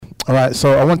All right,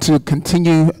 so I want to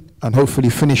continue and hopefully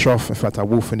finish off. In fact, I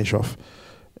will finish off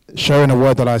sharing a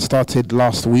word that I started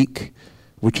last week,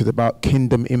 which is about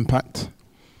kingdom impact,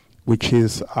 which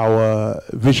is our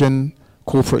vision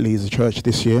corporately as a church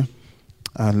this year,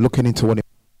 and looking into what it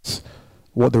means,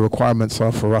 what the requirements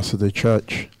are for us as a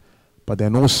church, but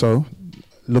then also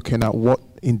looking at what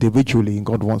individually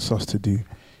God wants us to do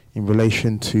in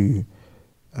relation to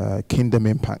kingdom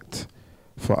impact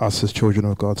for us as children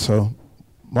of God. So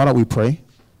why don't we pray,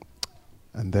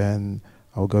 and then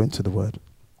I'll go into the word.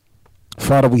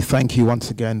 Father, we thank you once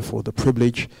again for the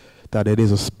privilege that it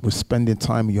is we're spending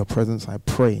time in your presence. I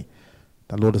pray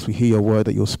that, Lord, as we hear your word,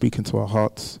 that you'll speak into our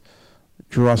hearts,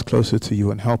 draw us closer to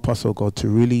you, and help us, oh God, to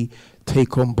really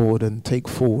take on board and take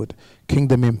forward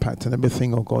kingdom impact and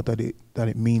everything, oh God, that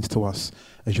it means to us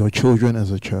as your children,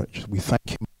 as a church. We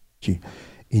thank you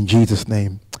in Jesus'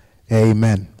 name.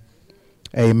 Amen.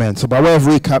 Amen. So by way of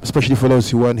recap, especially for those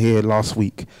who weren't here last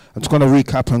week, I'm just going to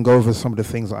recap and go over some of the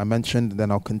things that I mentioned, and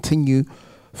then I'll continue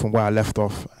from where I left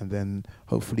off, and then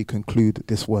hopefully conclude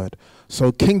this word.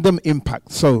 So kingdom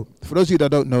impact. So for those of you that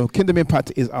don't know, kingdom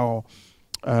impact is our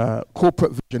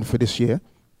corporate vision for this year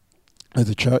as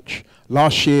a church.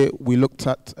 Last year we looked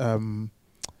at,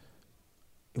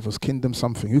 it was kingdom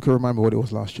something. Who can remember what it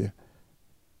was last year?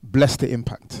 Bless the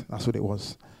impact. That's what it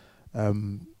was.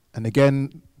 And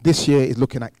again, this year is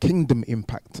looking at kingdom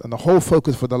impact. And the whole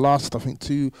focus for the last, I think,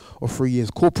 2 or 3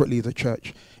 years corporately as a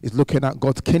church is looking at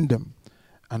God's kingdom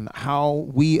and how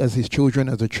we as his children,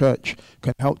 as a church,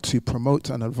 can help to promote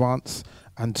and advance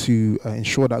and to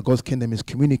ensure that God's kingdom is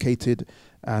communicated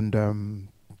and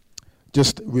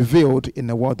just revealed in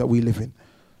the world that we live in.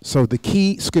 So the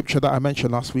key scripture that I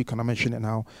mentioned last week, and I mention it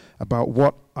now, about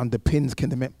what underpins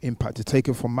kingdom impact is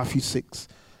taken from Matthew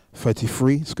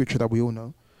 6:33, scripture that we all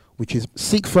know, which is,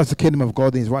 seek first the kingdom of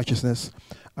God and his righteousness,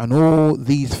 and all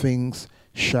these things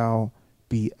shall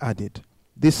be added.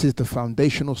 This is the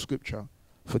foundational scripture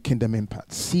for kingdom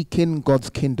impact. Seeking God's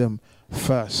kingdom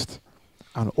first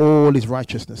and all his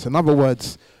righteousness. In other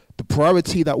words, the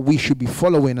priority that we should be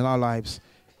following in our lives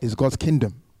is God's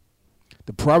kingdom.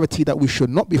 The priority that we should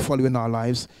not be following in our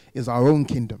lives is our own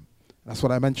kingdom. That's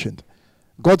what I mentioned.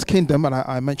 God's kingdom, and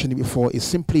I mentioned it before, is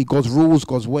simply God's rules,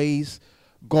 God's ways,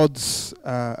 God's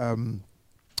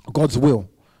will.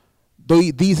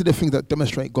 These are the things that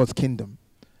demonstrate God's kingdom.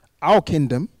 Our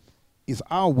kingdom is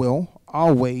our will,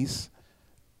 our ways,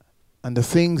 and the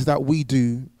things that we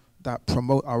do that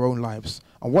promote our own lives.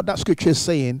 And what that scripture is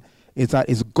saying is that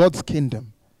it's God's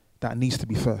kingdom that needs to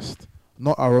be first,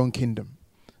 not our own kingdom.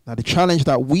 Now, the challenge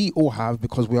that we all have,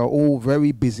 because we are all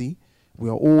very busy, we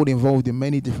are all involved in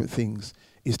many different things,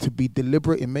 is to be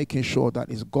deliberate in making sure that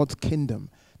it's God's kingdom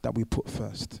that we put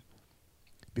first.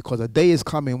 Because a day is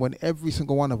coming when every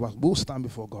single one of us will stand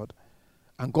before God,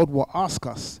 and God will ask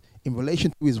us in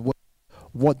relation to his word,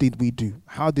 what did we do?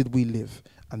 How did we live?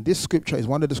 And this scripture is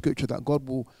one of the scriptures that God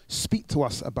will speak to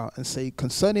us about and say,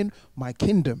 concerning my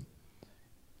kingdom,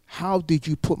 how did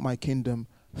you put my kingdom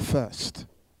first?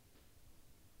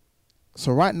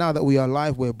 So right now that we are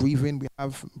alive, we're breathing, we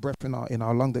have breath in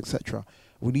our lungs, etc.,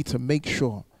 we need to make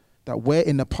sure that where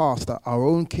in the past that our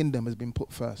own kingdom has been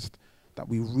put first, that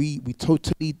we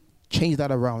totally change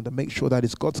that around and make sure that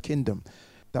it's God's kingdom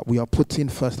that we are putting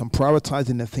first and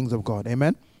prioritizing the things of God.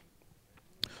 Amen?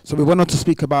 So we went on to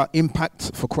speak about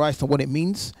impact for Christ and what it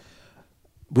means.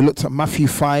 We looked at Matthew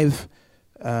 5,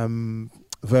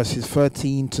 verses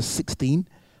 13 to 16,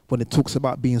 when it talks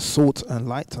about being salt and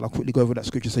light. And I'll quickly go over that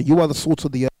scripture. So you are the salt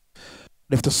of the earth.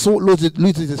 But if the salt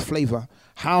loses its flavor,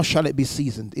 how shall it be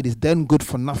seasoned? It is then good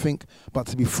for nothing but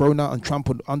to be thrown out and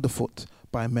trampled underfoot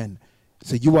by men.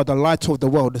 So you are the light of the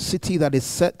world. The city that is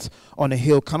set on a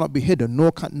hill cannot be hidden,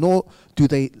 nor do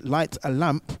they light a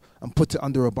lamp and put it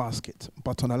under a basket,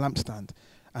 but on a lampstand.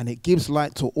 And it gives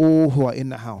light to all who are in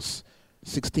the house.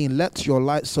 16, let your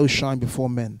light so shine before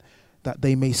men, that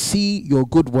they may see your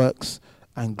good works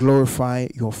and glorify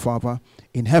your Father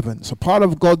in heaven. So part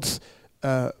of God's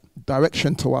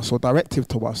direction to us, or directive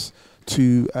to us,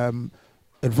 to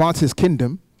advance his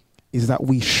kingdom is that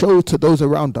we show to those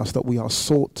around us that we are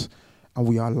salt and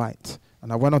we are light.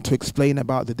 And I went on to explain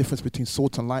about the difference between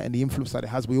salt and light and the influence that it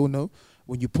has. We all know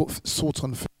when you put salt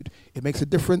on food, it makes a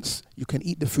difference. You can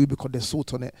eat the food because there's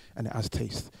salt on it and it has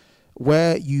taste.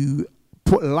 Where you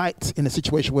put light in a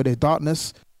situation where there's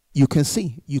darkness, you can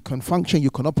see, you can function,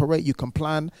 you can operate, you can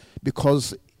plan,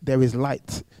 because there is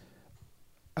light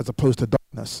as opposed to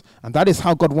darkness. And that is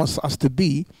how God wants us to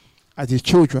be as his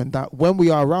children, that when we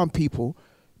are around people,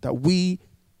 that we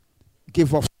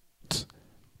give off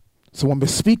So when we're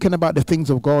speaking about the things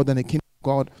of God and the kingdom of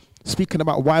God, speaking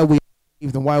about why we are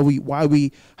saved and why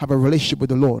we have a relationship with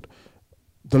the Lord.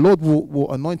 The Lord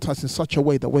will anoint us in such a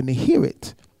way that when they hear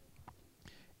it,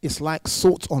 it's like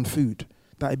salt on food,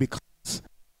 that it becomes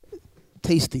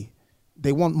tasty.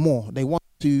 They want more.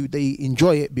 They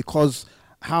enjoy it because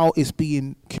how it's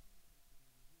being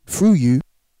through you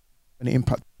and it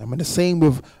impacts them. And the same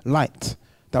with light,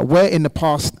 that where in the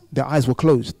past their eyes were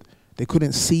closed, they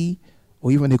couldn't see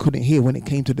or even they couldn't hear when it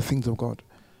came to the things of God.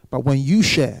 But when you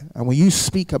share and when you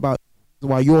speak about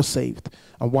why you're saved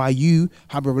and why you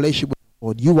have a relationship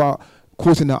with God, you are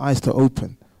causing their eyes to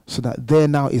open so that there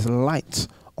now is light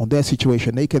on their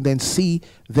situation. They can then see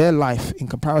their life in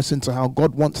comparison to how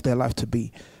God wants their life to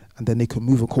be, and then they can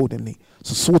move accordingly.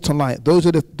 So salt and light, those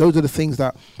are the things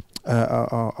that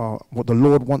are what the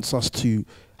Lord wants us to,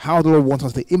 how the Lord wants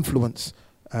us to influence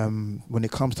when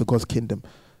it comes to God's kingdom.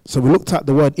 So we looked at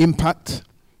the word impact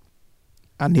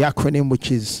and the acronym, which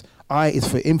is I is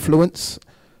for influence,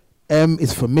 M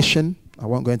is for mission. I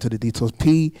won't go into the details.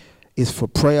 P is for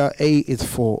prayer. A is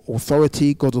for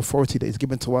authority, God's authority that is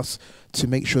given to us to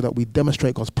make sure that we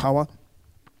demonstrate God's power.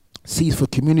 C is for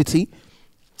community,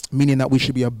 meaning that we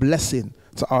should be a blessing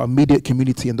to our immediate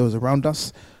community and those around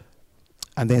us.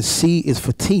 And then C is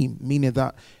for team, meaning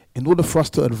that in order for us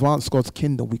to advance God's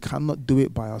kingdom, we cannot do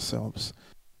it by ourselves.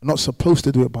 We're not supposed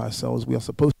to do it by ourselves. We are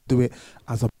supposed to do it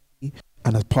as a body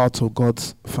and as part of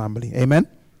God's family. Amen?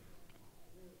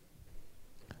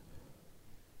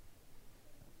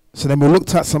 So then we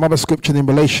looked at some other scripture in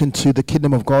relation to the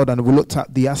kingdom of God, and we looked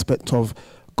at the aspect of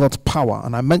God's power.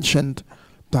 And I mentioned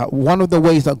that one of the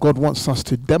ways that God wants us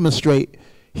to demonstrate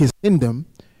his kingdom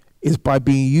is by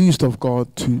being used of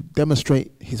God to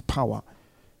demonstrate his power,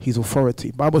 his authority.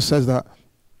 The Bible says that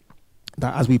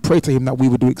as we pray to him, that we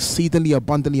will do exceedingly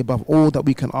abundantly above all that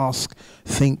we can ask,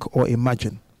 think, or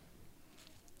imagine.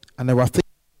 And there are things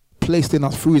placed in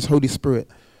us through his Holy Spirit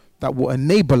that will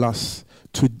enable us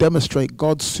to demonstrate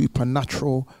God's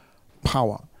supernatural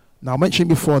power. Now, I mentioned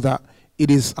before that it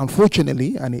is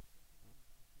unfortunately,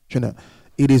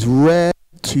 it is rare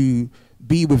to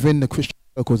be within the Christian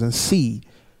circles and see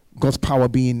God's power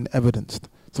being evidenced.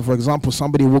 So, for example,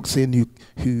 somebody walks in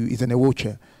who is in a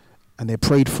wheelchair, and they're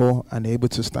prayed for, and they're able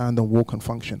to stand and walk and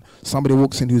function. Somebody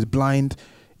walks in who's blind,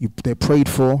 they're prayed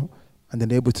for, and then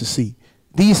they're able to see.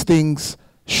 These things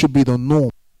should be the norm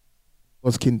of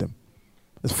God's kingdom,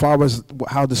 as far as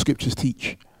how the scriptures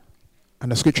teach.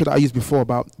 And the scripture that I used before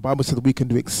about, the Bible says that we can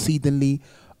do exceedingly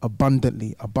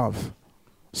abundantly above.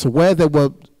 So where there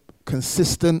were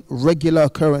consistent, regular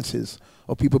occurrences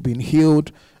of people being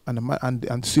healed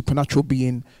and supernatural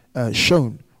being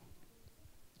shown,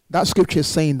 that scripture is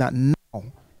saying that now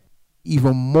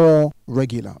even more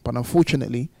regular. But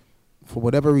unfortunately, for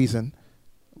whatever reason,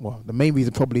 well, the main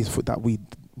reason probably is for that we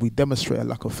demonstrate a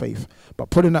lack of faith.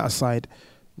 But putting that aside,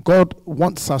 God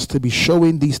wants us to be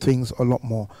showing these things a lot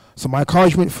more. So my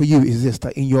encouragement for you is this,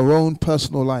 that in your own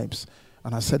personal lives,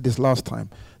 and I said this last time,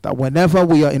 that whenever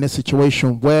we are in a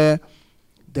situation where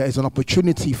there is an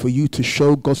opportunity for you to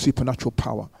show God's supernatural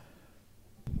power,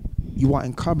 you are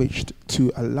encouraged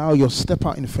to step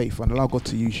out in faith and allow God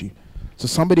to use you. So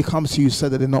somebody comes to you,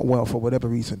 said that they're not well for whatever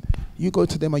reason. You go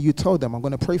to them and you tell them, I'm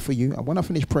going to pray for you, and when I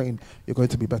finish praying, you're going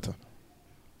to be better.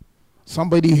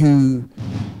 Somebody who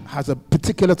has a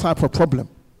particular type of problem,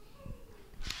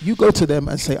 you go to them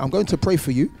and say, I'm going to pray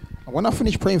for you, and when I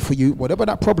finish praying for you, whatever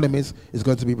that problem is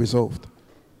going to be resolved.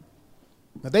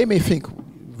 Now they may think,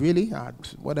 really?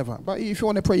 Whatever. But if you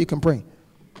want to pray, you can pray.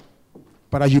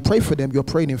 But as you pray for them, you're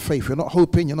praying in faith. You're not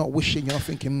hoping, you're not wishing, you're not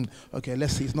thinking, okay,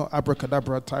 let's see, it's not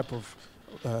abracadabra type of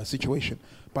situation.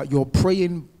 But you're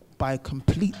praying by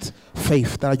complete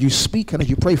faith, that as you speak and as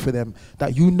you pray for them,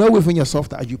 that you know within yourself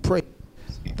that as you pray,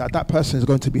 that person is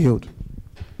going to be healed.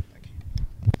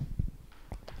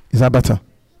 Is that better?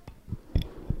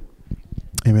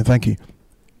 Amen. Thank you.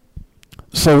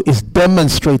 So it's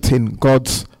demonstrating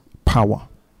God's power,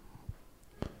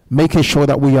 making sure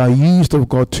that we are used of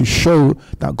God to show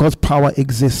that God's power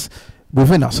exists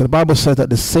within us. So the Bible says that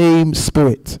the same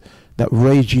spirit that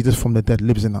raised Jesus from the dead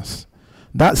lives in us.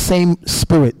 That same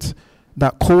spirit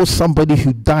that caused somebody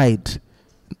who died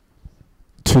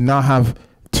to now have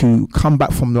to come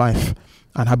back from life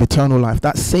and have eternal life,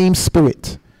 that same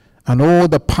spirit and all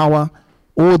the power,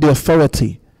 all the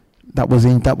authority that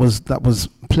was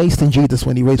placed in Jesus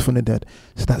when he raised from the dead,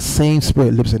 so that same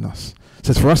spirit lives in us.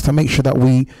 So it's for us to make sure that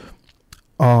we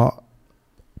are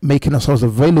making ourselves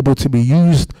available to be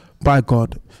used by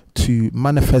God to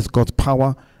manifest God's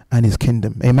power and his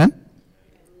kingdom. Amen?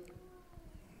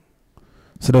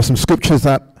 So there's some scriptures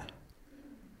that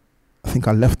I think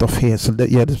I left off here. So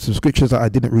there's some scriptures that I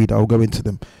didn't read. I'll go into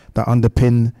them that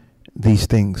underpin these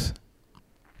things.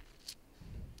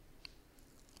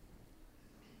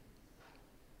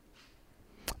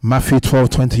 Matthew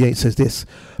 12:28 says this,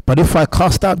 "But if I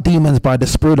cast out demons by the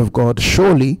Spirit of God,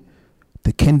 surely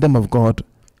the kingdom of God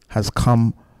has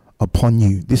come upon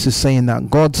you." This is saying that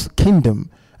God's kingdom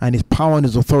and his power and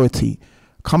his authority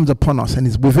comes upon us and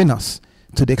is within us,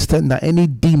 to the extent that any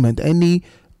demon, any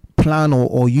plan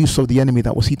or use of the enemy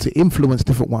that will seek to influence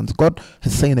different ones, God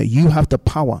is saying that you have the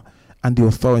power and the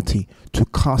authority to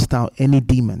cast out any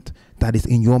demon that is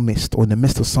in your midst or in the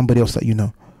midst of somebody else that you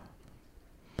know.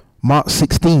 Mark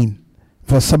 16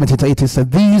 verse 17 to 18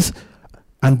 said, these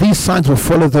signs will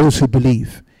follow those who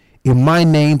believe. In my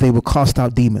name they will cast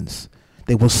out demons.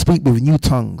 They will speak with new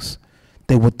tongues.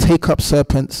 They will take up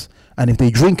serpents, and if they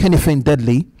drink anything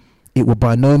deadly, it will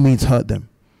by no means hurt them.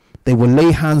 They will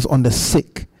lay hands on the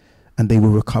sick and they will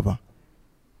recover.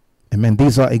 Amen.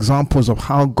 These are examples of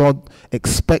how God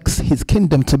expects his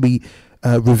kingdom to be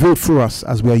revealed through us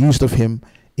as we are used of him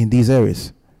in these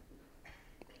areas.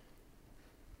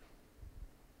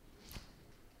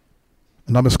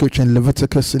 Another scripture in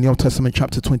Leviticus in the Old Testament,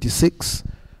 chapter 26,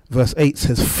 verse 8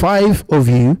 says, 5 of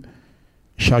you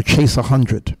shall chase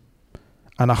 100,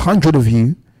 and 100 of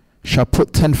you shall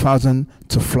put 10,000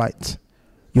 to flight.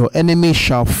 Your enemy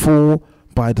shall fall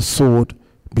by the sword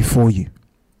before you.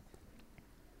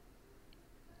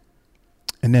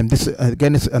 And then this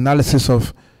again is analysis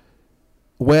of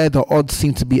where the odds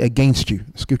seem to be against you.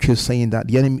 Scripture is saying that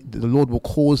the Lord will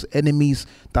cause enemies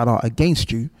that are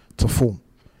against you to fall,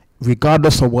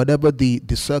 regardless of whatever the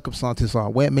circumstances are,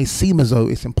 where it may seem as though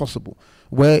it's impossible,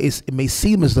 where it may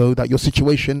seem as though that your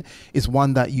situation is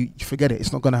one that you forget it,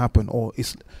 it's not going to happen, or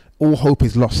it's all hope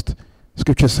is lost.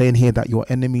 Scripture is saying here that your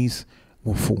enemies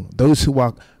will fall. Those who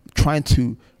are trying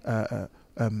to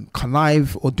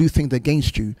connive or do things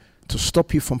against you to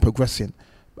stop you from progressing,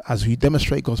 as you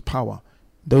demonstrate God's power,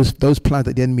 those plans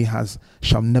that the enemy has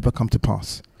shall never come to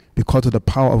pass because of the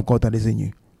power of God that is in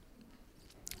you.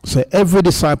 So every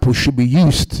disciple should be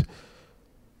used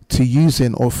to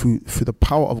using or through the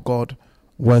power of God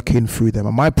working through them.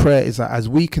 And my prayer is that as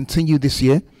we continue this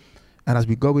year and as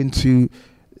we go into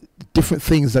different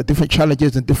things, that different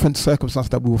challenges and different circumstances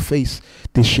that we will face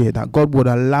this year, that God would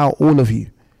allow all of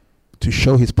you to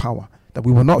show his power. That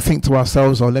we will not think to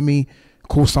ourselves, let me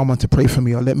call someone to pray for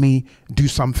me, or let me do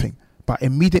something. But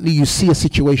immediately you see a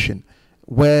situation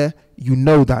where you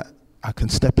know that I can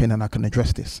step in and I can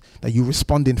address this, that you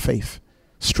respond in faith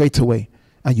straight away,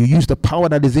 and you use the power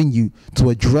that is in you to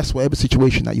address whatever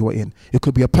situation that you are in. It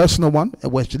could be a personal one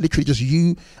where it's literally just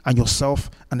you and yourself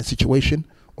and the situation,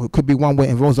 or it could be one where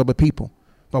it involves other people.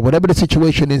 But whatever the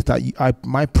situation is, that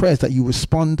my prayer is that you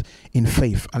respond in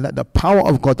faith and let the power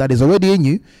of God that is already in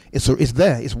you, it's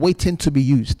there, it's waiting to be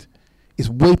used. It's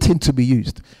waiting to be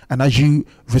used. And as you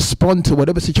respond to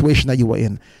whatever situation that you are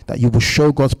in, that you will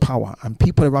show God's power, and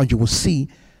people around you will see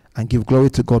and give glory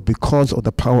to God because of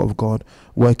the power of God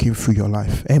working through your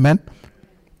life. Amen.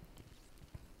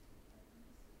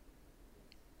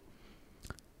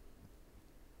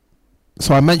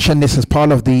 So I mentioned this as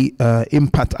part of the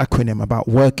IMPACT acronym about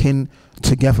working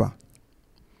together.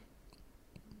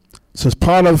 So as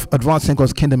part of advancing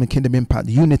God's kingdom and kingdom impact,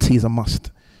 unity is a must.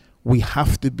 We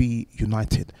have to be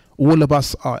united. All of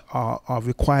us are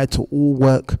required to all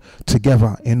work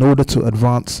together in order to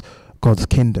advance God's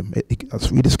kingdom.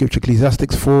 Let's read the scripture,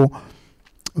 Ecclesiastes 4,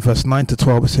 verse 9 to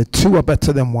 12. It said, 2 are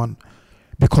better than 1,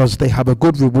 because they have a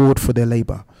good reward for their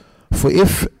labor. For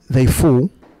if they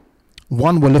fall,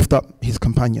 one will lift up his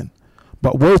companion.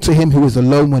 But woe to him who is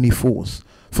alone when he falls,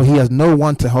 for he has no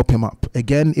one to help him up.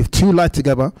 Again, if 2 lie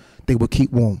together, they will keep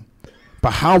warm.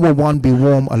 But how will one be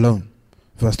warm alone?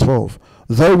 Verse 12.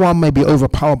 Though one may be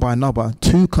overpowered by another,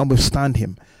 2 can withstand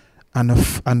him, and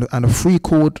a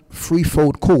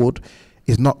threefold cord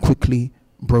is not quickly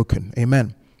broken.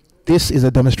 Amen. This is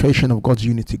a demonstration of God's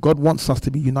unity. God wants us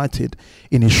to be united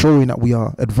in ensuring that we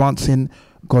are advancing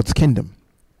God's kingdom.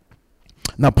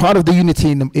 Now, part of the unity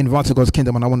in advancing God's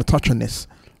kingdom, and I want to touch on this,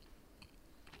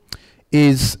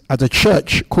 is as a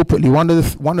church, corporately,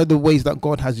 one of the ways that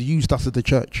God has used us as a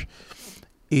church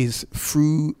is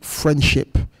through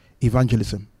friendship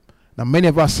evangelism. Now, many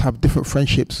of us have different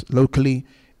friendships locally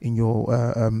in your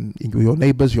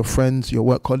neighbors, your friends, your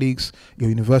work colleagues, your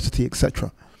university,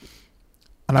 etc.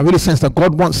 And I really sense that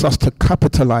God wants us to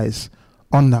capitalize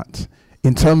on that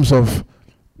in terms of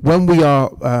when we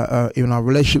are in our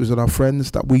relationships with our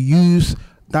friends, that we use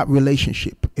that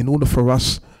relationship in order for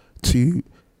us to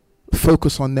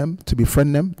focus on them, to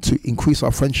befriend them, to increase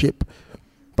our friendship.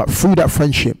 But through that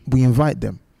friendship, we invite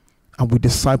them and we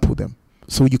disciple them.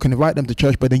 So you can invite them to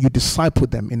church, but then you disciple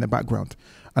them in the background.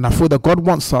 And I feel that God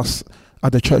wants us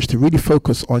at the church to really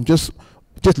focus on just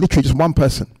literally just one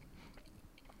person.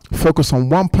 Focus on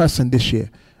one person this year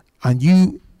and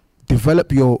you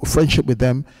develop your friendship with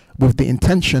them with the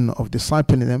intention of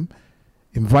discipling them,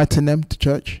 inviting them to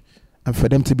church, and for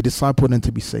them to be discipled and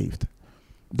to be saved.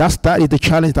 That is the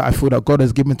challenge that I feel that God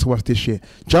has given to us this year.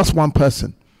 Just one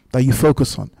person that you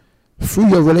focus on through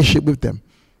your relationship with them.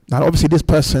 Now, obviously, this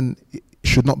person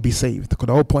should not be saved, because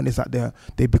the whole point is that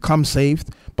they become saved,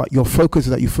 but your focus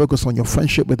is that you focus on your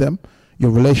friendship with them,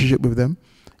 your relationship with them,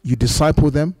 you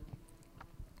disciple them.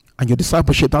 And your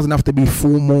discipleship doesn't have to be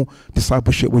formal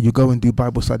discipleship where you go and do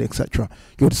Bible study, etc.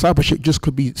 Your discipleship just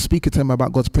could be speaking to them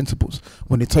about God's principles.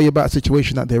 When they tell you about a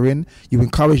situation that they're in, you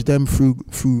encourage them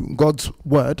through God's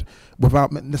word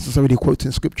without necessarily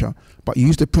quoting scripture. But you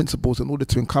use the principles in order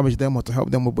to encourage them or to help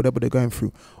them with whatever they're going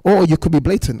through. Or you could be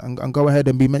blatant and go ahead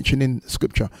and be mentioning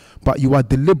scripture. But you are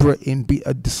deliberate in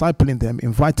discipling them,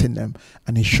 inviting them,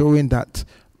 and ensuring that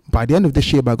by the end of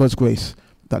this year, by God's grace,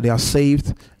 that they are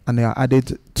saved and they are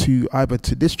added to either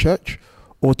to this church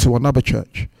or to another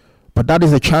church. But that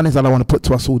is a challenge that I want to put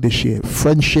to us all this year: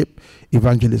 friendship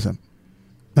evangelism.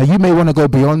 Now, you may want to go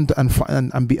beyond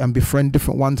and befriend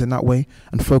different ones in that way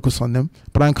and focus on them.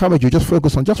 But I encourage you, just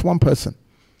focus on just one person.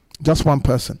 Just one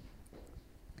person.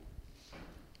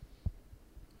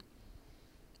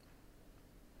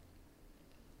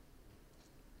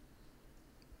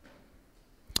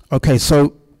 Okay,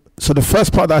 so the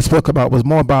first part that I spoke about was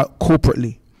more about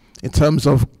corporately, in terms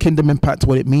of kingdom impact,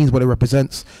 what it means, what it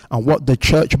represents, and what the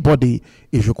church body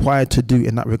is required to do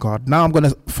in that regard. Now I'm going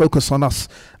to focus on us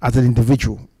as an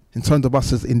individual, in terms of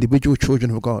us as individual children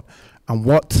of God, and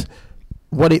what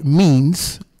it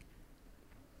means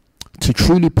to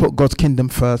truly put God's kingdom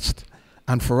first,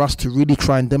 and for us to really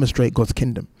try and demonstrate God's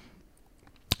kingdom.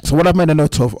 So what I've made a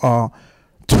note of are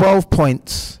 12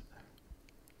 points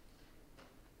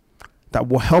that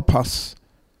will help us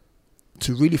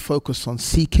to really focus on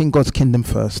seeking God's kingdom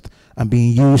first and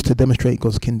being used to demonstrate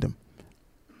God's kingdom.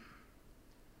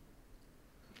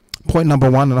 Point number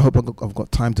one, and I hope I've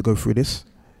got time to go through this,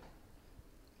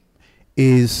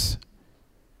 is,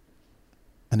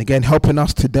 and again, helping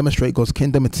us to demonstrate God's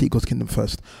kingdom and seek God's kingdom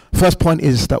first. First point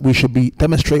is that we should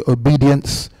demonstrate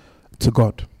obedience to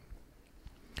God.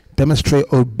 Demonstrate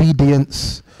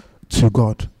obedience to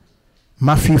God.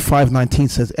 Matthew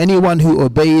 5:19 says, anyone who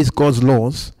obeys God's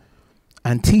laws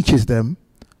and teaches them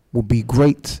will be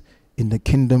great in the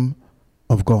kingdom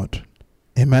of God.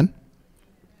 Amen.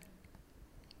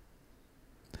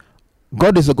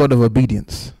 God is a God of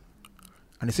obedience.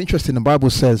 And it's interesting, the Bible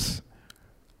says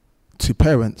to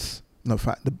parents, no, in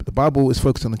fact, the Bible is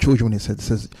focused on the children when it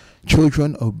says,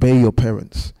 children, obey your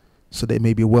parents so they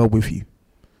may be well with you.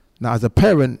 Now, as a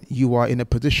parent, you are in a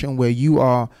position where you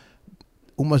are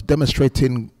almost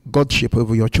demonstrating godship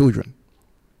over your children.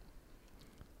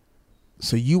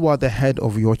 So you are the head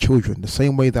of your children, the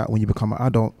same way that when you become an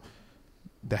adult,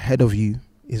 the head of you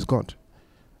is God.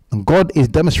 And God is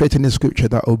demonstrating in scripture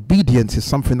that obedience is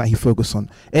something that he focuses on.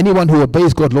 Anyone who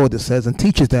obeys God's law, it says, and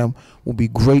teaches them will be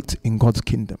great in God's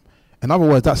kingdom. In other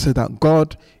words, that says that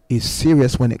God is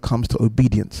serious when it comes to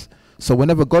obedience. So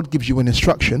whenever God gives you an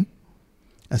instruction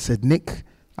and said, Nick,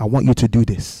 I want you to do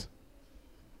this.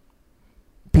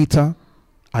 Peter,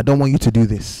 I don't want you to do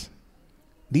this.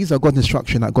 These are God's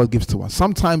instruction that God gives to us.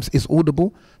 Sometimes it's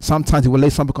audible. Sometimes he will lay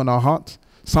something on our hearts.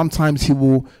 Sometimes he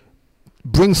will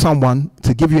bring someone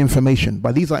to give you information.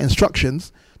 But these are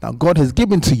instructions that God has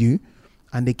given to you.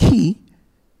 And the key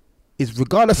is,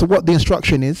 regardless of what the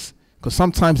instruction is, because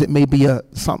sometimes it may be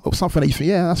something that you think,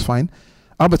 yeah, that's fine.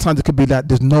 Other times it could be that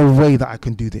there's no way that I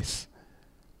can do this.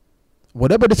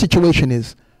 Whatever the situation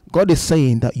is, God is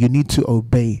saying that you need to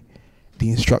obey the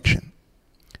instruction.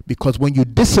 Because when you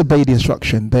disobey the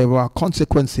instruction, there are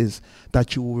consequences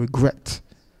that you will regret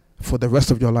for the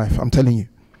rest of your life. I'm telling you.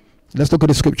 Let's look at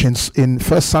the scriptures in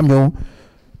 1 Samuel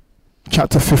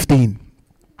chapter 15.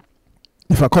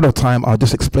 If I cut off time, I'll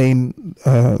just explain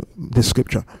this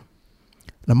scripture.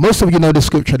 Now, most of you know the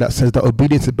scripture that says that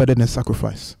obedience is better than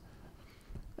sacrifice.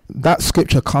 That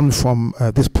scripture comes from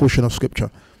this portion of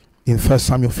scripture in 1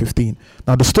 Samuel 15.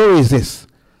 Now, the story is this.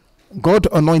 God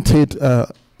anointed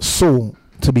Saul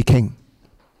to be king.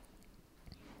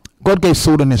 God gave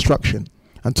Saul an instruction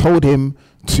and told him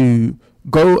to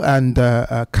go and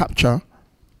capture.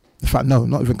 In fact, no,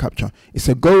 not even capture. He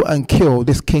said, go and kill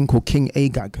this king called King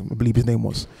Agag, I believe his name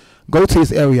was. Go to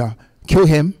his area, kill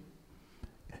him,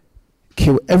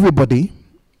 kill everybody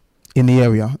in the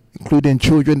area, including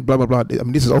children, blah, blah, blah. I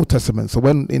mean, this is Old Testament. So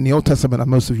when in the Old Testament, as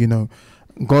most of you know,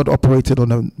 God operated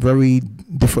on a very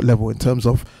different level in terms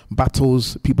of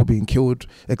battles, people being killed,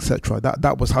 etc.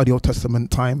 That was how the Old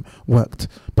Testament time worked.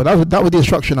 But that was the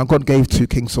instruction that God gave to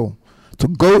King Saul, to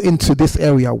go into this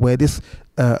area where this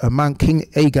a man, King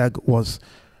Agag, was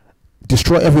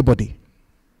destroy everybody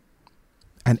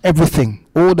and everything,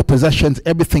 all the possessions,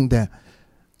 everything there,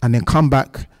 and then come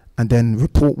back and then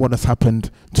report what has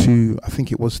happened to, I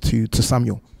think it was to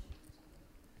Samuel.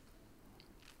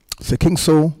 So King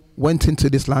Saul went into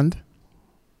this land.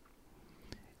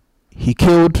 He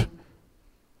killed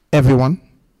everyone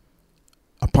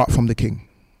apart from the king.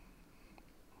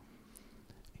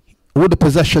 All the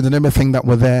possessions and everything that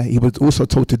were there, he was also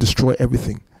told to destroy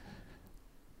everything.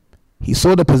 He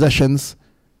saw the possessions.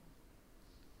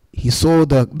 He saw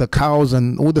the cows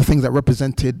and all the things that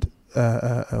represented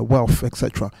wealth,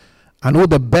 etc. And all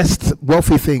the best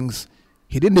wealthy things,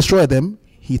 he didn't destroy them.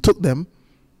 He took them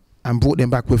and brought them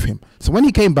back with him. So when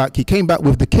he came back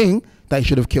with the king that he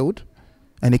should have killed,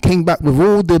 and he came back with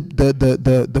all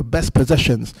the best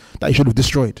possessions that he should have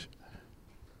destroyed.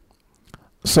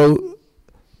 So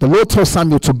the Lord told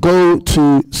Samuel to go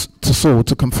to Saul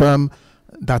to confirm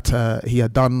that he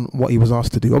had done what he was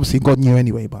asked to do. Obviously, God knew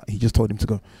anyway, but he just told him to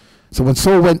go. So when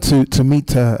Saul went to meet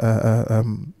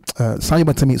Samuel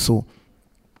went to meet Saul,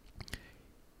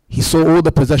 he saw all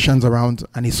the possessions around,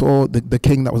 and he saw the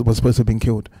king that was supposed to have been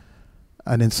killed.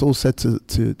 And then Saul said Samuel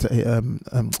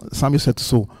said to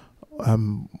Saul,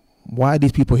 why are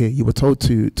these people here? You were told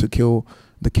to kill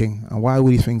the king, and why are all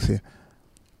these things here?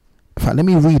 In fact, let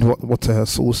me read what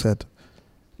Saul said,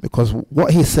 because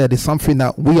what he said is something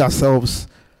that we ourselves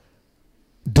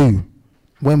do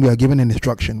when we are given an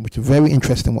instruction, which is very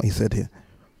interesting what he said here.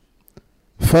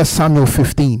 1 Samuel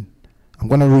 15. I'm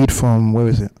going to read from, where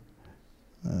is it?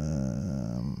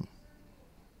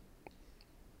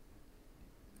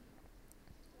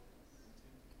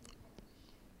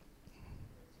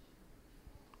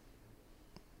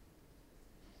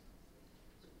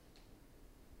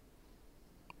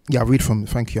 I'll read from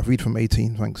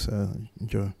 18. Thanks,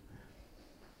 Joe.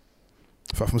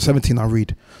 From 17, I'll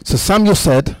read. So Samuel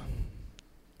said,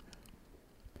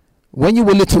 when you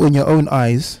were little in your own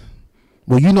eyes,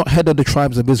 were you not head of the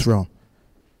tribes of Israel?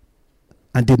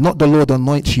 And did not the Lord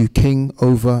anoint you king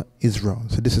over Israel?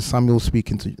 So this is Samuel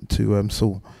speaking to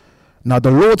Saul. Now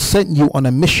the Lord sent you on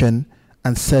a mission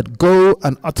and said, go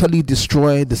and utterly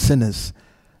destroy the sinners,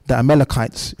 the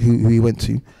Amalekites who he went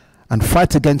to, and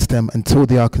fight against them until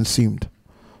they are consumed.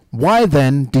 Why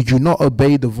then did you not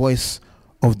obey the voice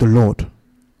of the Lord?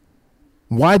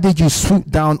 Why did you swoop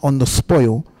down on the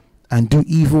spoil and do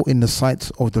evil in the sight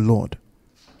of the Lord?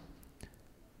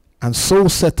 And Saul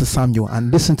said to Samuel, and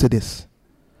listen to this,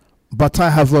 but I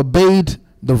have obeyed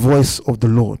the voice of the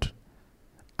Lord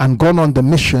and gone on the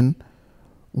mission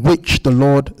which the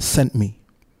Lord sent me.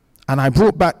 And I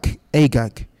brought back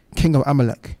Agag, king of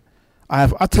Amalek. I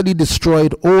have utterly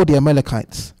destroyed all the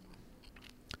Amalekites.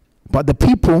 But the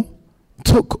people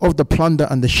took of the plunder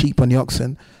and the sheep and the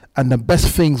oxen and the best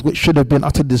things which should have been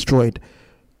utterly destroyed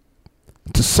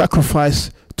to sacrifice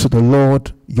to the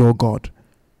Lord your God.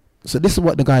 So this is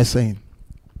what the guy is saying.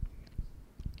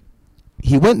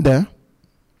 He went there,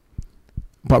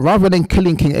 but rather than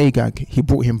killing King Agag, he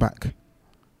brought him back.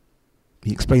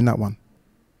 He explained that one.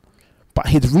 But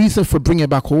his reason for bringing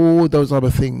back all those other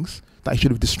things that he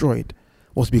should have destroyed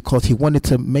was because he wanted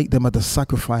to make them as a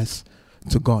sacrifice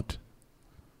to God.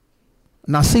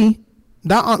 Now see,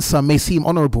 that answer may seem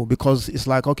honorable because it's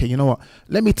like, okay, you know what,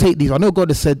 let me take these. I know God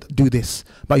has said do this,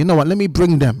 but you know what, let me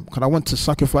bring them because I want to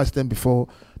sacrifice them before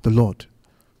the Lord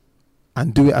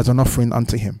and do it as an offering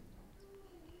unto him.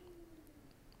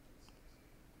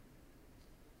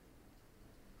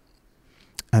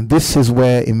 And this is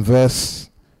where in verse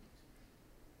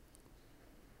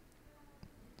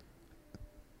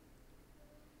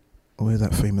where's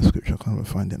that famous scripture? I can't even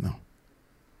find it now.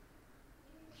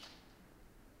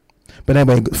 But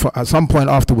anyway, at some point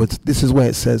afterwards, this is where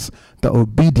it says that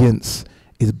obedience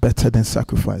is better than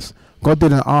sacrifice. God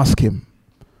didn't ask him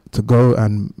to go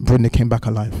and bring the king back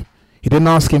alive. He didn't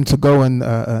ask him to go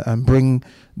and bring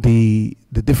the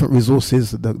different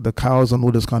resources, the cows and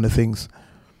all those kind of things,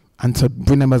 and to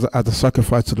bring them as a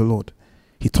sacrifice to the Lord.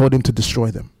 He told him to destroy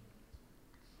them.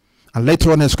 And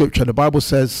later on in scripture, the Bible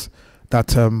says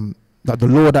that that the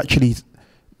Lord actually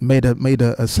made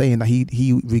a saying that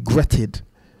he regretted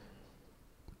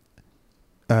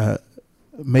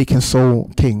making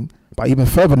Saul king, but even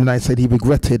further than that, he said he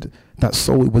regretted that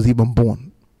Saul was even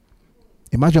born.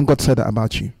 Imagine God said that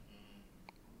about you.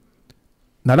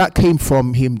 Now that came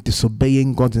from him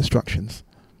disobeying God's instructions.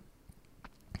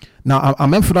 Now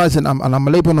I'm emphasizing and I'm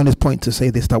laboring on this point to say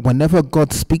this, that whenever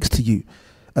God speaks to you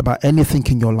about anything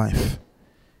in your life,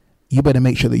 you better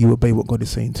make sure that you obey what God is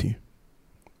saying to you.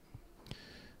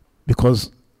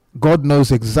 Because God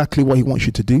knows exactly what he wants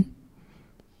you to do,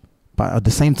 But at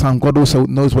the same time, God also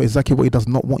knows exactly what he does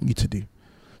not want you to do.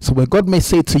 So where God may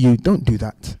say to you, don't do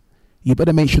that, you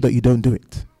better make sure that you don't do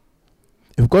it.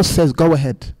 If God says go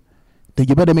ahead, then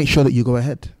you better make sure that you go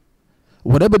ahead.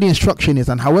 Whatever the instruction is,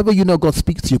 and however you know God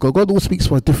speaks to you, because God will speak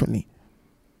to us differently.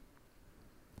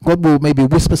 God will maybe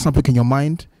whisper something in your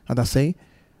mind, as I say,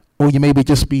 or you maybe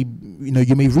just be,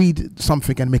 you may read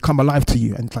something and it may come alive to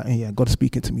you, and it's like, yeah, God's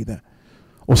speaking to me there.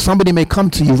 Or somebody may come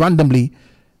to you randomly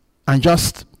and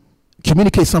just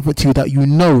communicate something to you that you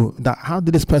know that, how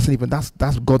did this person even, that's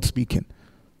God speaking.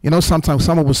 Sometimes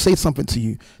someone will say something to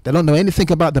you. They don't know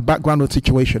anything about the background of the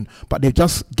situation, but they've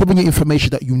just given you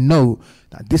information that you know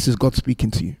that this is God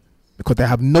speaking to you, because they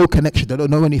have no connection. They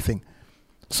don't know anything.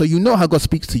 So you know how God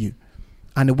speaks to you.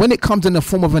 And when it comes in the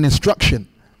form of an instruction,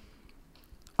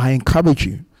 I encourage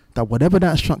you that whatever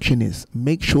that instruction is,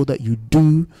 make sure that you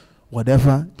do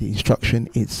whatever the instruction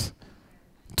is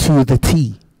to the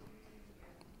T.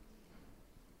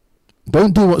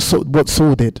 Don't do what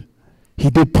Saul did.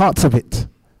 He did parts of it.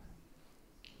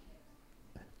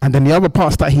 And then the other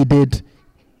parts that he did,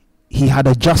 he had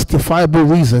a justifiable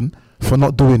reason for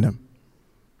not doing them.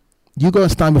 You go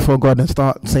and stand before God and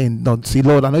start saying, no, see,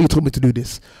 Lord, I know you told me to do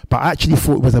this, but I actually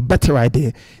thought it was a better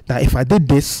idea that if I did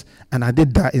this and I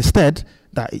did that instead,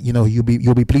 that, you'll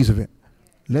be pleased with it.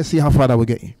 Let's see how far that will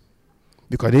get you.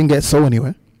 Because I didn't get so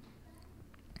anywhere.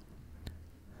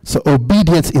 So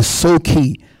obedience is so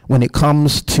key when it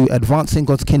comes to advancing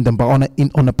God's kingdom, but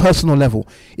on a personal level,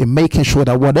 in making sure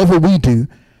that whatever we do,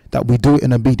 that we do it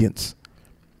in obedience.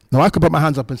 Now, I could put my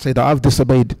hands up and say that I've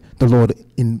disobeyed the Lord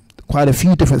in quite a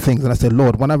few different things. And I said,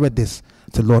 Lord, when I read this,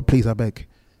 I said, Lord, please, I beg,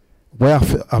 where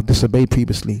I've disobeyed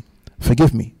previously,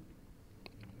 forgive me.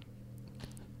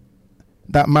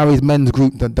 That married men's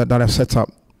group that I've set up,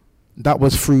 that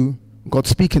was through God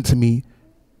speaking to me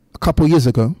a couple of years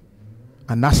ago.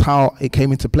 And that's how it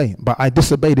came into play. But I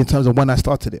disobeyed in terms of when I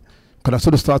started it. Because I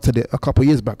sort of started it a couple of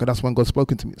years back, and that's when God spoke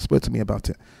to me about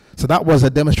it. So that was a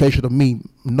demonstration of me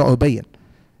not obeying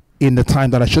in the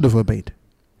time that I should have obeyed.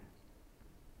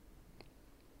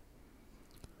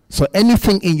 So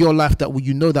anything in your life that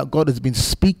you know that God has been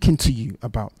speaking to you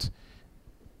about,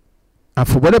 and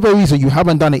for whatever reason you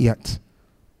haven't done it yet,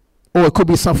 or it could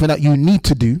be something that you need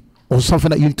to do, or something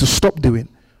that you need to stop doing,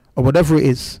 or whatever it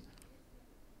is,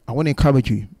 I want to encourage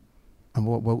you, and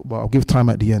I'll give time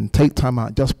at the end. Take time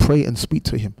out, just pray and speak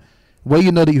to him. Where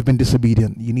you know that you've been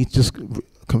disobedient, you need to just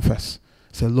confess.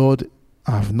 Say, Lord,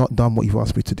 I have not done what you've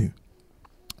asked me to do.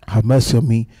 Have mercy on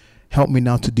me. Help me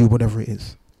now to do whatever it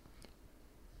is.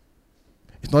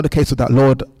 It's not a case of that,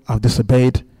 Lord, I've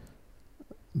disobeyed,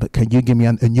 but can you give me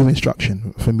a new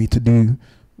instruction for me to do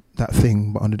that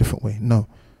thing, but on a different way? No.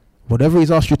 Whatever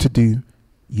he's asked you to do,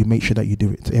 you make sure that you do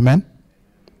it. Amen?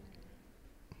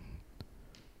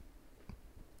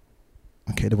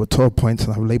 Okay, there were 12 points,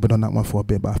 and I've labored on that one for a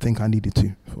bit, but I think I needed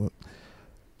to.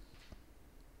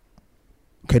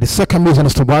 Okay, the second reason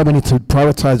as to why we need to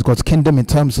prioritize God's kingdom in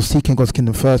terms of seeking God's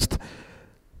kingdom first,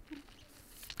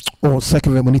 or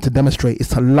second thing we need to demonstrate, is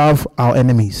to love our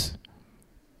enemies.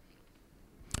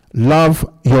 Love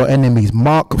your enemies.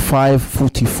 Mark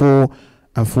 5:44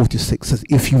 and 46 says,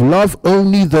 if you love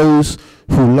only those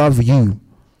who love you,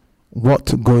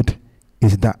 what good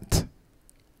is that?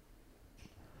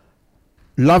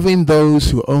 Loving those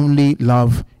who only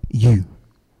love you.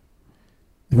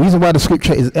 The reason why the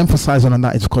scripture is emphasizing on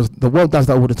that is because the world does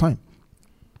that all the time.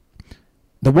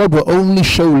 The world will only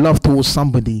show love towards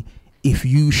somebody if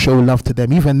you show love to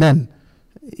them. Even then,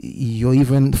 you're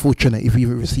even fortunate if you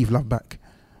even receive love back.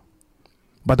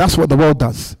 But that's what the world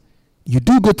does. You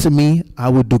do good to me, I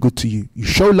will do good to you. You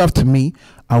show love to me,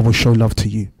 I will show love to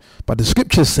you. But the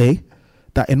scriptures say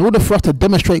that in order for us to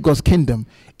demonstrate God's kingdom,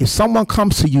 if someone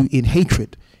comes to you in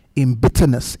hatred, in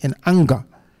bitterness, in anger,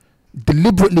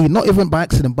 deliberately, not even by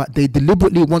accident, but they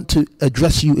deliberately want to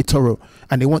address you etoro,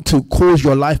 and they want to cause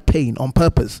your life pain on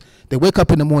purpose. They wake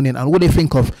up in the morning and all they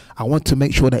think of, I want to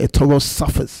make sure that etoro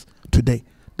suffers today.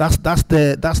 That's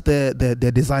their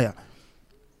desire.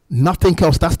 Nothing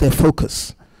else, that's their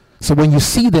focus. So when you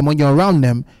see them, when you're around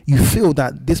them, you feel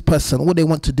that this person, all they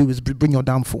want to do is bring your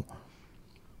downfall.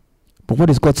 But what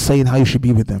is God saying how you should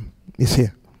be with them? It's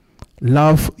here.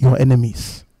 Love your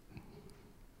enemies.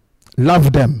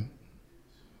 Love them.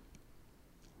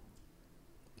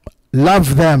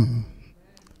 Love them.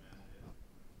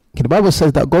 Okay, the Bible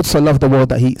says that God so loved the world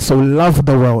that he so loved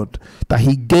the world that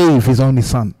he gave his only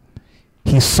son.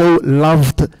 He so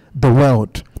loved the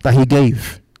world that he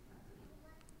gave.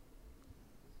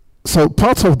 So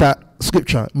part of that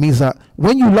scripture means that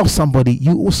when you love somebody,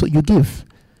 you give.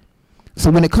 So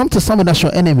when it comes to someone that's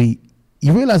your enemy,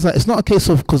 you realize that it's not a case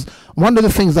of, because one of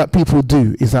the things that people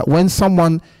do is that when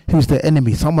someone who's their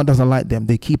enemy, someone doesn't like them,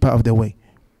 they keep out of their way.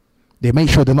 They make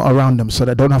sure they're not around them so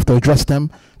they don't have to address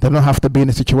them. They don't have to be in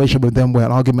a situation with them where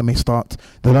an argument may start.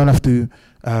 They don't have to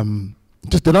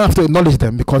they don't have to acknowledge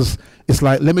them, because it's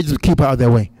like, let me just keep out of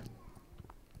their way.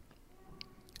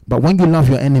 But when you love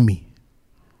your enemy,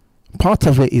 part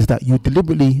of it is that you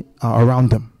deliberately are around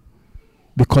them,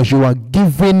 because you are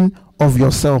giving of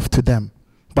yourself to them,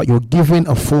 but you're giving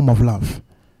a form of love.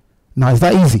 Now, is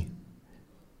that easy?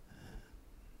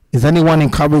 Is anyone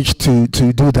encouraged to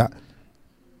do that?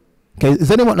 Okay,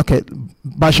 is anyone, okay,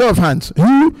 by show of hands,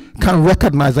 who can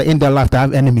recognize that in their life they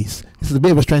have enemies? This is a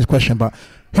bit of a strange question, but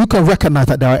who can recognize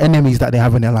that there are enemies that they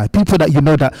have in their life? People that you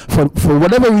know that for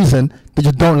whatever reason, they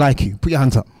just don't like you. Put your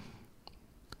hands up.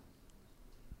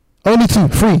 Only 2,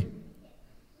 3.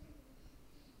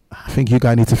 I think you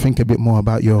guys need to think a bit more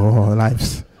about your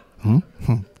lives.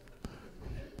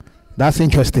 That's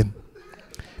interesting.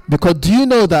 Because do you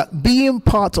know that being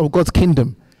part of God's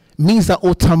kingdom means that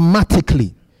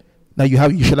automatically that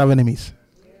you should have enemies?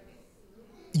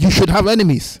 You should have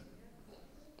enemies.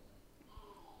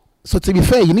 So to be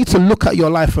fair, you need to look at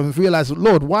your life and realize,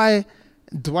 Lord, why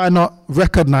do I not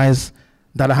recognize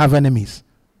that I have enemies?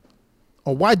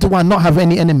 Or why do I not have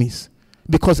any enemies?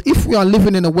 Because if we are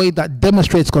living in a way that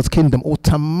demonstrates God's kingdom,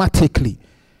 automatically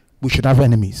we should have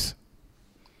enemies.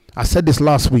 I said this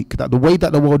last week, that the way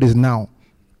that the world is now,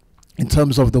 in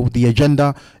terms of the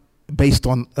agenda based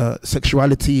on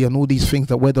sexuality and all these things,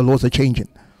 that where the laws are changing.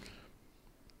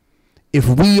 If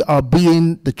we are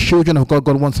being the children of God,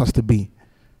 God wants us to be,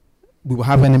 we will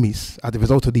have enemies as a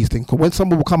result of these things. Because when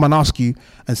someone will come and ask you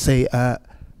and say,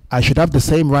 I should have the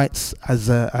same rights as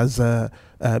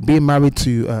being married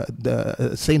to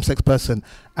the same-sex person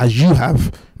as you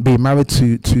have being married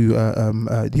to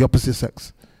the opposite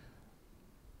sex,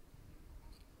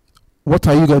 what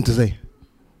are you going to say?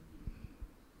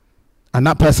 And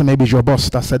that person maybe is your boss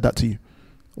that said that to you.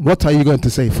 What are you going to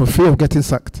say for fear of getting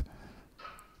sacked?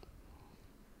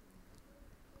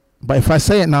 But if I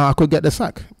say it now, I could get the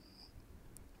sack.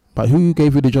 But who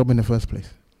gave you the job in the first place?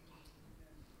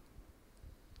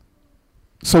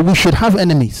 So we should have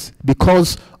enemies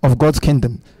because of God's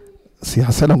kingdom. See,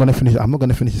 I said I'm going to finish. I'm not going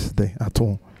to finish this today at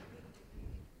all.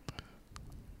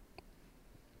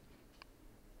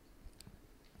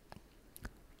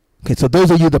 Okay, so those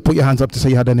of you that put your hands up to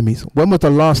say you had enemies, when was the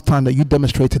last time that you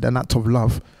demonstrated an act of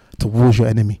love towards your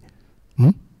enemy?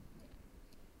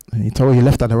 You told you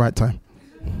left at the right time.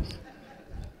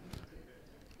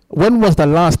 When was the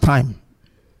last time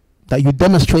that you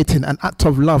demonstrated an act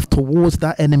of love towards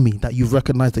that enemy that you've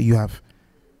recognized that you have?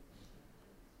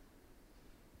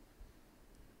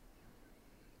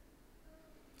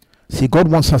 See, God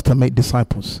wants us to make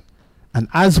disciples. And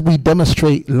as we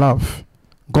demonstrate love,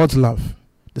 God's love,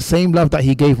 the same love that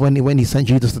he gave when he sent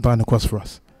Jesus to die on the cross for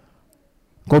us,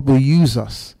 God will use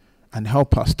us and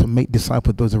help us to make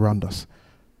disciples of those around us.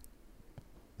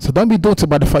 So don't be daunted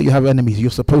by the fact you have enemies.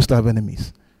 You're supposed to have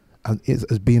enemies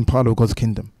as being part of God's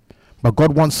kingdom. But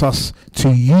God wants us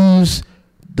to use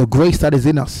the grace that is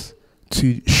in us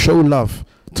to show love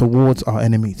towards our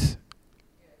enemies.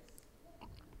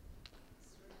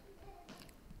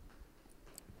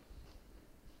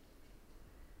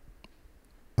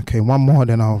 Okay, one more,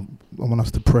 then I want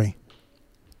us to pray.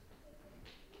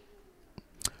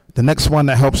 The next one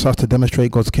that helps us to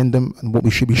demonstrate God's kingdom and what we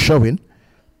should be showing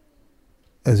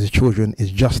as his children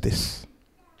is justice.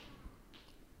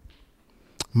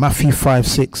 Matthew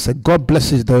 5:6 said, God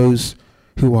blesses those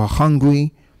who are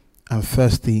hungry and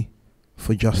thirsty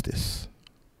for justice.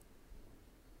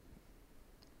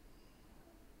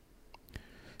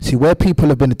 See, where people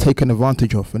have been taken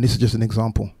advantage of, and this is just an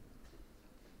example,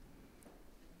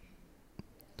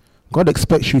 God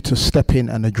expects you to step in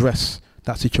and address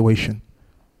that situation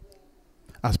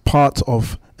as part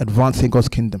of advancing God's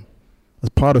kingdom, as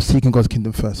part of seeking God's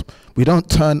kingdom first. We don't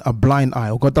turn a blind eye,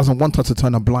 or God doesn't want us to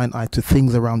turn a blind eye to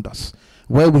things around us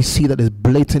where we see that there's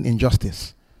blatant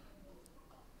injustice.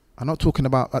 I'm not talking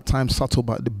about at times subtle,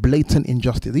 but the blatant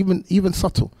injustice, even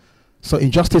subtle. So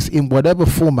injustice in whatever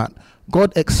format,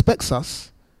 God expects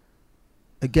us,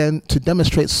 again, to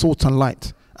demonstrate salt and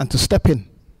light and to step in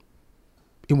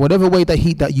whatever way that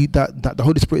the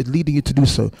Holy Spirit is leading you to do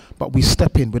so. But we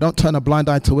step in. We don't turn a blind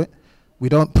eye to it. We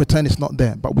don't pretend it's not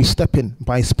there, but we step in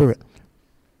by His Spirit.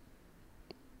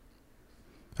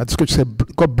 As the scripture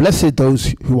said, God blesses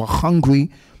those who are hungry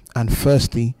and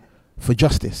thirsty for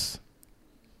justice.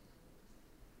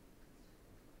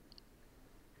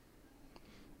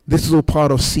 This is all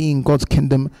part of seeing God's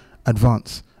kingdom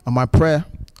advance. And my prayer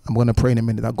I'm going to pray in a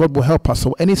minute, that God will help us.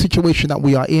 So any situation that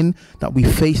we are in, that we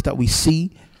face, that we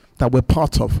see, that we're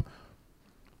part of,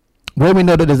 where we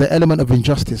know that there's an element of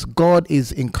injustice, God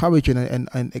is encouraging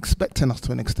and expecting us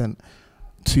to an extent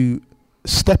to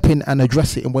step in and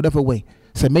address it in whatever way.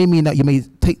 So it may mean that you may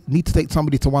need to take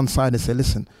somebody to one side and say,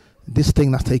 listen, this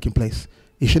thing that's taking place,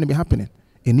 it shouldn't be happening.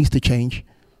 It needs to change.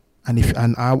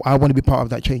 And I want to be part of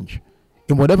that change.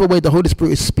 In whatever way the Holy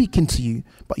Spirit is speaking to you,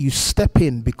 but you step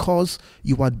in because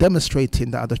you are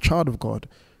demonstrating that as a child of God,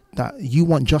 that you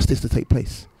want justice to take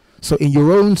place. So in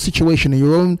your own situation, in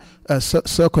your own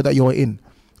circle that you're in,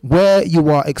 where you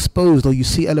are exposed or you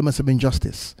see elements of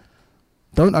injustice,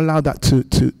 don't allow that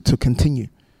to continue.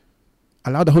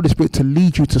 Allow the Holy Spirit to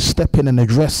lead you to step in and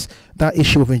address that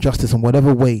issue of injustice in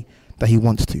whatever way that he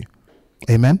wants to.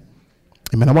 Amen?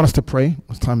 Amen. I want us to pray.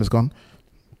 Time is gone.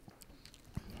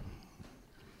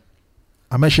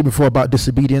 I mentioned before about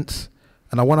disobedience,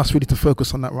 and I want us really to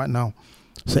focus on that right now.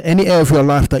 So any area of your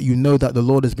life that you know that the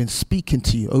Lord has been speaking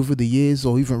to you over the years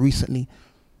or even recently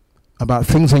about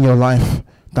things in your life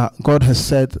that God has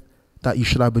said that you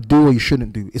should either do or you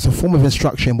shouldn't do. It's a form of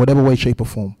instruction in whatever way, shape or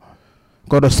form.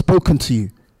 God has spoken to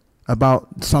you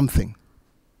about something,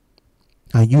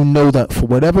 and you know that for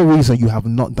whatever reason you have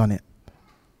not done it.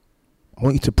 I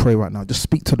want you to pray right now. Just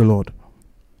speak to the Lord.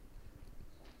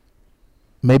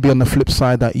 Maybe on the flip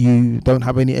side that you don't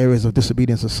have any areas of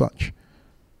disobedience as such,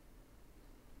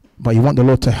 but you want the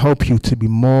Lord to help you to be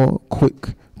more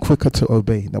quicker to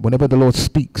obey. That whenever the Lord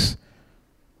speaks,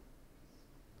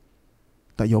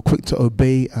 that you're quick to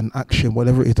obey and action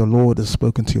whatever it is the Lord has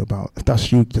spoken to you about. If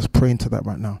that's you, just pray into that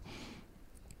right now.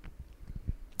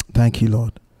 Thank you,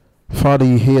 Lord. Father,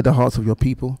 you hear the hearts of your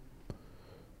people.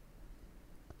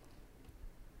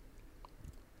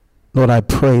 Lord, I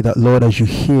pray that, Lord, as you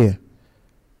hear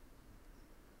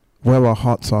where our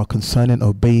hearts are concerning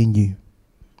obeying you,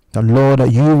 that, Lord,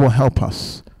 that you will help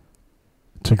us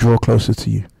to draw closer to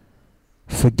you.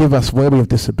 Forgive us where we have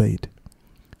disobeyed.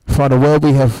 Father, where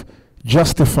we have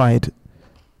justified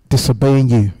disobeying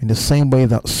you in the same way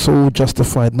that Saul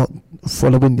justified not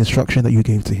following the instruction that you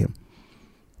gave to him.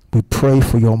 We pray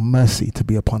for your mercy to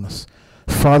be upon us.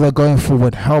 Father, going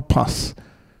forward, help us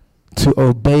to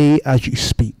obey as you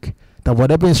speak. That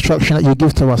whatever instruction that you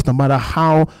give to us, no matter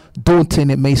how daunting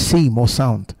it may seem or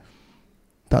sound,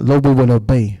 that, Lord, we will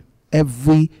obey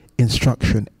every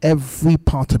instruction, every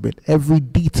part of it, every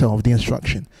detail of the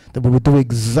instruction, that we will do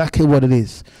exactly what it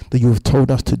is that you have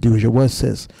told us to do. As your word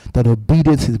says, that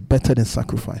obedience is better than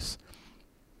sacrifice.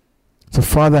 So,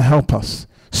 Father, help us.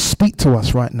 Speak to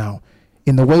us right now.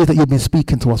 In the way that you've been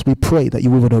speaking to us, we pray that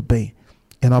you will obey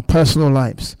in our personal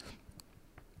lives,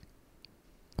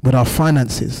 with our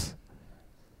finances,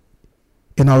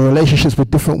 in our relationships with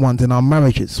different ones, in our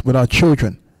marriages, with our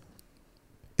children,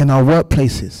 in our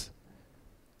workplaces,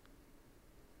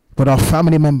 with our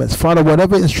family members. Father,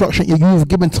 whatever instruction you've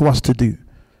given to us to do,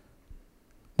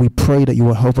 we pray that you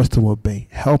will help us to obey.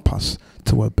 Help us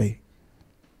to obey.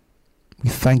 We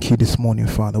thank you this morning,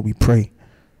 Father. We pray.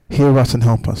 Hear us and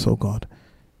help us, oh God.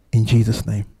 In Jesus'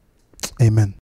 name, amen.